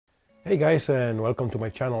Hey guys, and welcome to my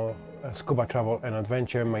channel Scuba Travel and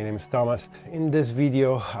Adventure. My name is Thomas. In this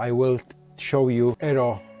video I will show you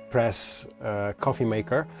Aeropress coffee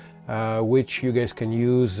maker, which you guys can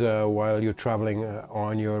use while you're traveling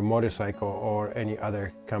on your motorcycle or any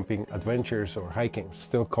other camping adventures or hiking.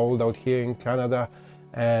 Still cold out here in Canada,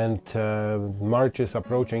 and March is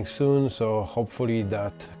approaching soon, so hopefully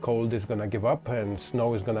that cold is gonna give up and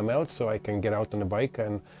snow is gonna melt so I can get out on the bike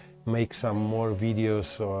and make some more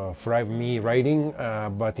videos of me riding,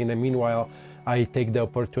 but in the meanwhile I take the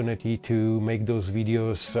opportunity to make those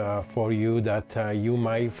videos for you that you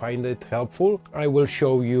might find it helpful. I will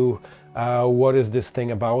show you what is this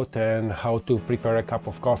thing about and how to prepare a cup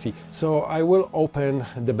of coffee. So I will open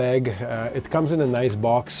the bag. It comes in a nice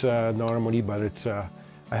box normally, but it's I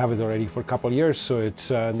have it already for a couple years, so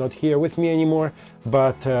it's not here with me anymore,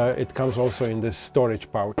 but it comes also in this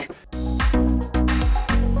storage pouch.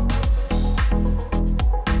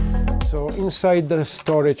 So inside the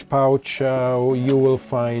storage pouch you will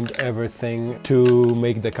find everything to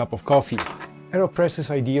make the cup of coffee. Aeropress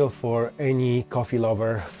is ideal for any coffee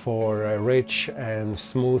lover for rich and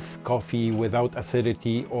smooth coffee without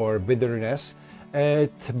acidity or bitterness.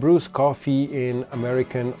 It brews coffee in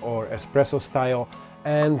American or espresso style,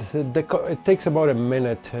 and it takes about a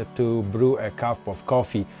minute to brew a cup of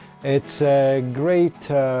coffee. It's a great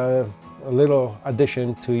little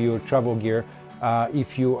addition to your travel gear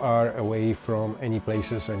if you are away from any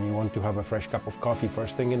places and you want to have a fresh cup of coffee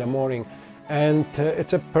first thing in the morning. And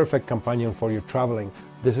it's a perfect companion for your traveling.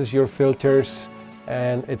 This is your filters,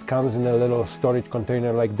 and it comes in a little storage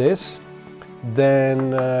container like this.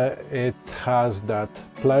 Then it has that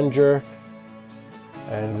plunger,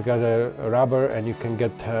 and it's got a rubber, and you can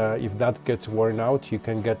get, if that gets worn out, you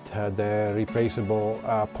can get the replaceable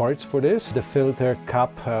parts for this. The filter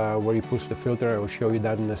cap where you push the filter, I will show you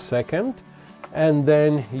that in a second. And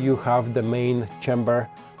then you have the main chamber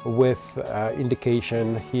with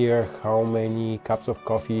indication here how many cups of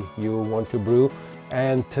coffee you want to brew.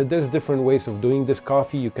 And there's different ways of doing this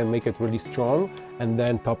coffee. You can make it really strong and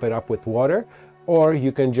then top it up with water, or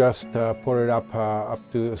you can just pour it up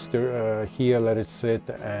to stir here, let it sit,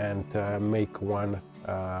 and make one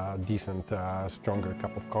decent stronger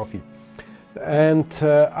cup of coffee. And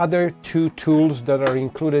other two tools that are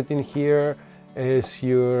included in here is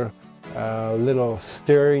your little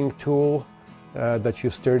stirring tool that you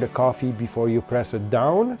stir the coffee before you press it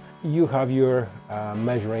down. You have your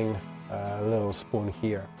measuring little spoon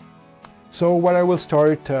here. So what I will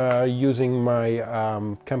start using my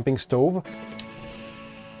camping stove.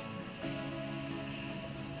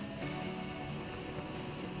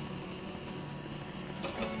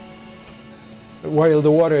 While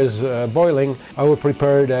the water is boiling, I will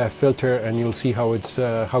prepare the filter, and you'll see how it's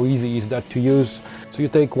how easy is that to use. So you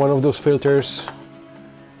take one of those filters,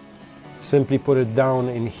 simply put it down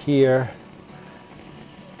in here,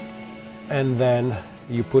 and then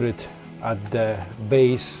you put it at the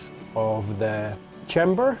base of the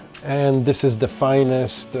chamber. And this is the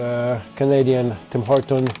finest Canadian Tim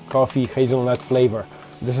Horton coffee hazelnut flavor.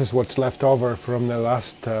 This is what's left over from the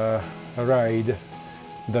last ride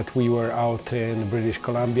that we were out in British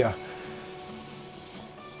Columbia.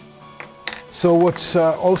 So what's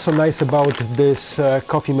also nice about this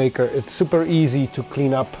coffee maker, it's super easy to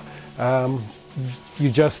clean up.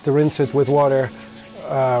 You just rinse it with water,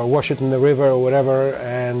 wash it in the river or whatever,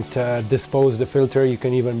 and dispose the filter. You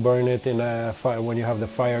can even burn it in a fire when you have the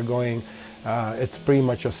fire going. It's pretty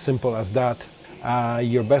much as simple as that.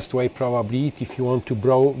 Your best way probably, if you want to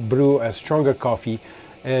brew a stronger coffee,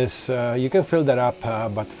 is you can fill that up,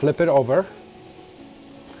 but flip it over,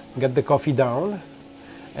 get the coffee down,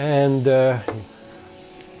 and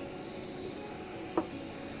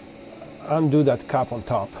undo that cap on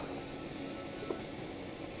top.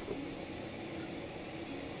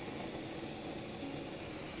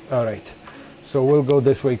 All right, so we'll go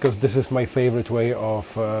this way because this is my favorite way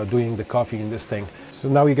of doing the coffee in this thing. So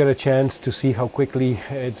now you get a chance to see how quickly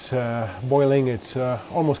it's boiling. It's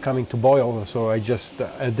almost coming to boil. So I just,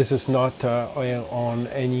 this is not on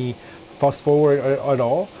any fast forward at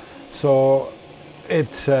all. So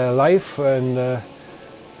it's live, and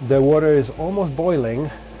the water is almost boiling.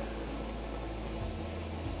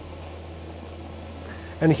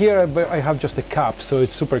 And here I have just a cup, so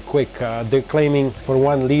it's super quick. They're claiming for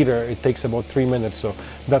 1 liter it takes about 3 minutes, so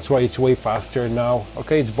that's why it's way faster now.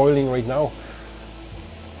 Okay, it's boiling right now.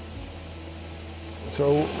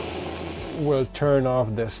 So we'll turn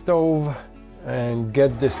off the stove and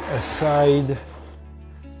get this aside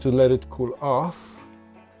to let it cool off.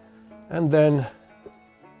 And then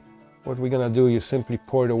what we're gonna do, you simply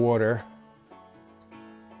pour the water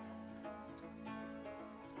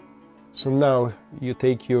So now you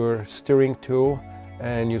take your stirring tool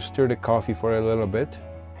and you stir the coffee for a little bit,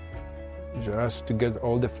 just to get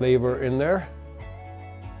all the flavor in there.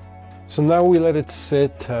 So now we let it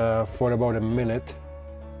sit for about a minute,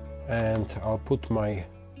 and I'll put my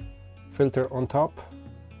filter on top.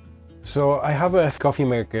 So I have a coffee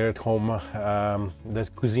maker at home, the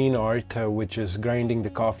Cuisine Art, which is grinding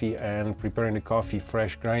the coffee and preparing the coffee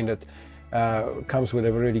fresh grinded. Comes with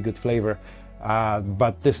a really good flavor.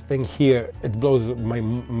 But this thing here, it blows my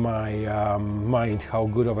mind how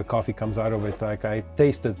good of a coffee comes out of it. Like, I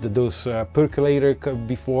tasted those percolator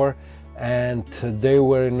before, and they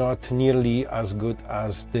were not nearly as good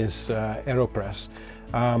as this Aeropress.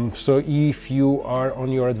 So if you are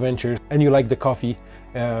on your adventures and you like the coffee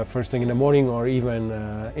first thing in the morning or even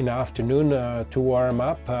in the afternoon to warm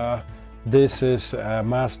up, this is a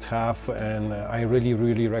must-have, and I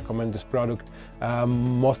really recommend this product.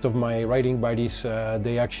 Most of my riding buddies,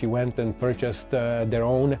 they actually went and purchased their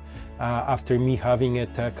own after me having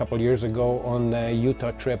it a couple years ago on a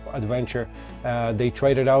Utah trip adventure. They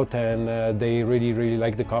tried it out and they really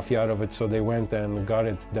liked the coffee out of it, so they went and got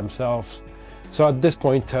it themselves. So at this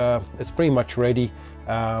point, it's pretty much ready.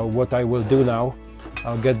 What I will do now,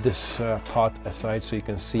 I'll get this pot aside so you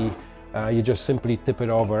can see. You just simply tip it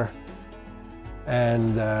over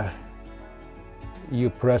and you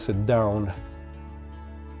press it down.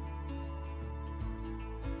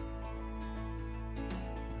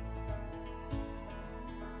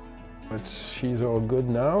 She's all good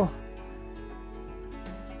now.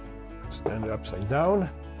 Stand it upside down,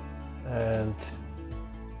 and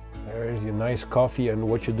there's your nice coffee. And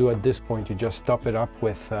what you do at this point, you just top it up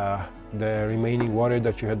with the remaining water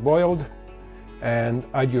that you had boiled, and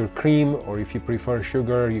add your cream, or if you prefer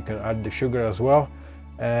sugar, you can add the sugar as well.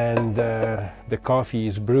 And the coffee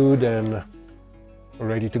is brewed and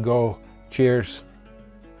ready to go. Cheers.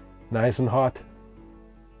 Nice and hot.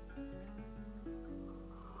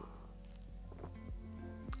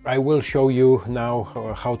 I will show you now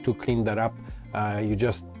how to clean that up. You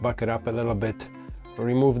just buck it up a little bit,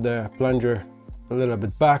 remove the plunger a little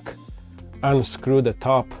bit back, unscrew the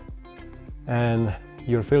top, and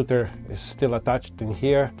your filter is still attached in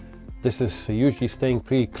here. This is usually staying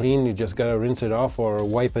pretty clean. You just gotta rinse it off or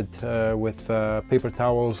wipe it with paper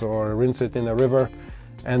towels or rinse it in a river,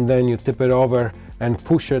 and then you tip it over and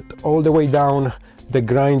push it all the way down. The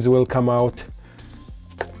grinds will come out.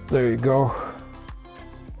 There you go.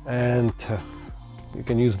 And you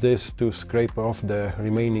can use this to scrape off the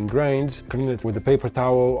remaining grinds. Clean it with a paper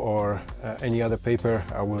towel or any other paper.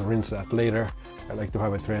 I will rinse that later. I like to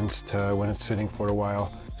have it rinsed when it's sitting for a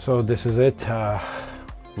while. So this is it.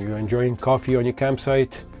 You're enjoying coffee on your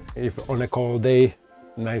campsite. If on a cold day,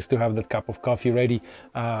 nice to have that cup of coffee ready.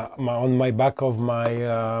 On my back of my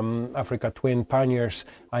Africa Twin panniers,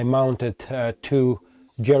 I mounted two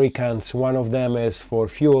jerry cans. One of them is for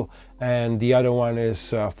fuel and the other one is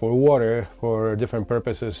for water, for different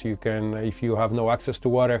purposes. You can, if you have no access to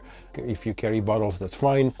water, if you carry bottles, that's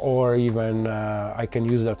fine. Or even I can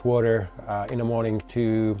use that water in the morning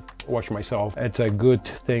to wash myself. It's a good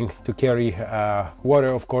thing to carry water,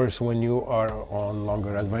 of course, when you are on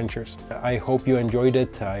longer adventures. I hope you enjoyed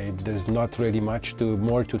it. There's not really much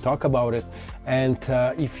more to talk about it. And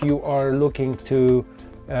if you are looking to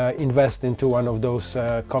invest into one of those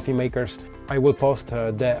coffee makers, I will post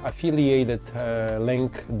the affiliated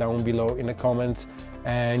link down below in the comments,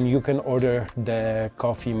 and you can order the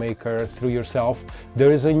coffee maker through yourself.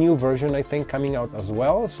 There is a new version, I think, coming out as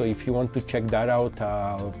well, so if you want to check that out,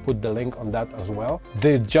 I'll put the link on that as well.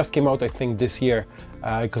 They just came out, I think, this year,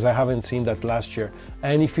 because I haven't seen that last year.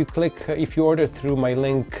 And if you order through my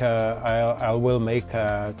link, I will make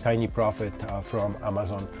a tiny profit from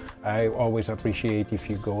Amazon. I always appreciate if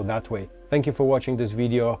you go that way. Thank you for watching this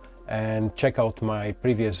video, and check out my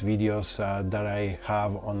previous videos that I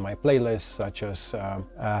have on my playlist, such as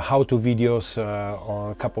how-to videos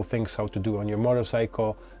on a couple things how to do on your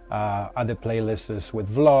motorcycle, other playlists with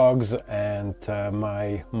vlogs, and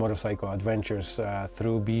my motorcycle adventures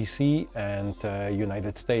through BC and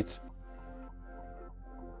United States.